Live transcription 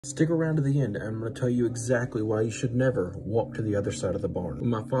Stick around to the end, and I'm going to tell you exactly why you should never walk to the other side of the barn. When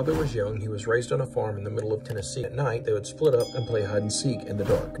my father was young, he was raised on a farm in the middle of Tennessee. At night, they would split up and play hide and seek in the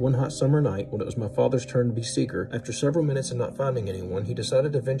dark. One hot summer night, when it was my father's turn to be seeker, after several minutes of not finding anyone, he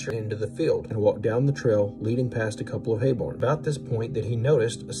decided to venture into the field and walk down the trail leading past a couple of hay barns. About this point that he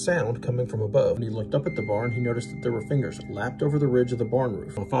noticed a sound coming from above. When he looked up at the barn, he noticed that there were fingers lapped over the ridge of the barn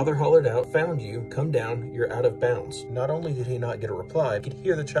roof. My father hollered out, "Found you, come down, you're out of bounds." Not only did he not get a reply, he could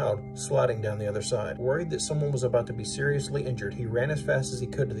hear the child sliding down the other side. Worried that someone was about to be seriously injured, he ran as fast as he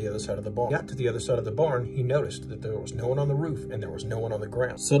could to the other side of the barn. Got to the other side of the barn, he noticed that there was no one on the roof and there was no one on the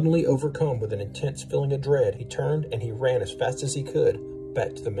ground. Suddenly overcome with an intense feeling of dread, he turned and he ran as fast as he could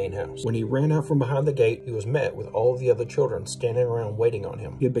back to the main house. When he ran out from behind the gate, he was met with all of the other children standing around waiting on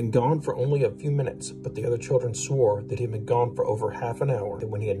him. He had been gone for only a few minutes, but the other children swore that he had been gone for over half an hour. That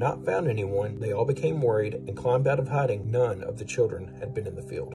when he had not found anyone, they all became worried and climbed out of hiding. None of the children had been in the field.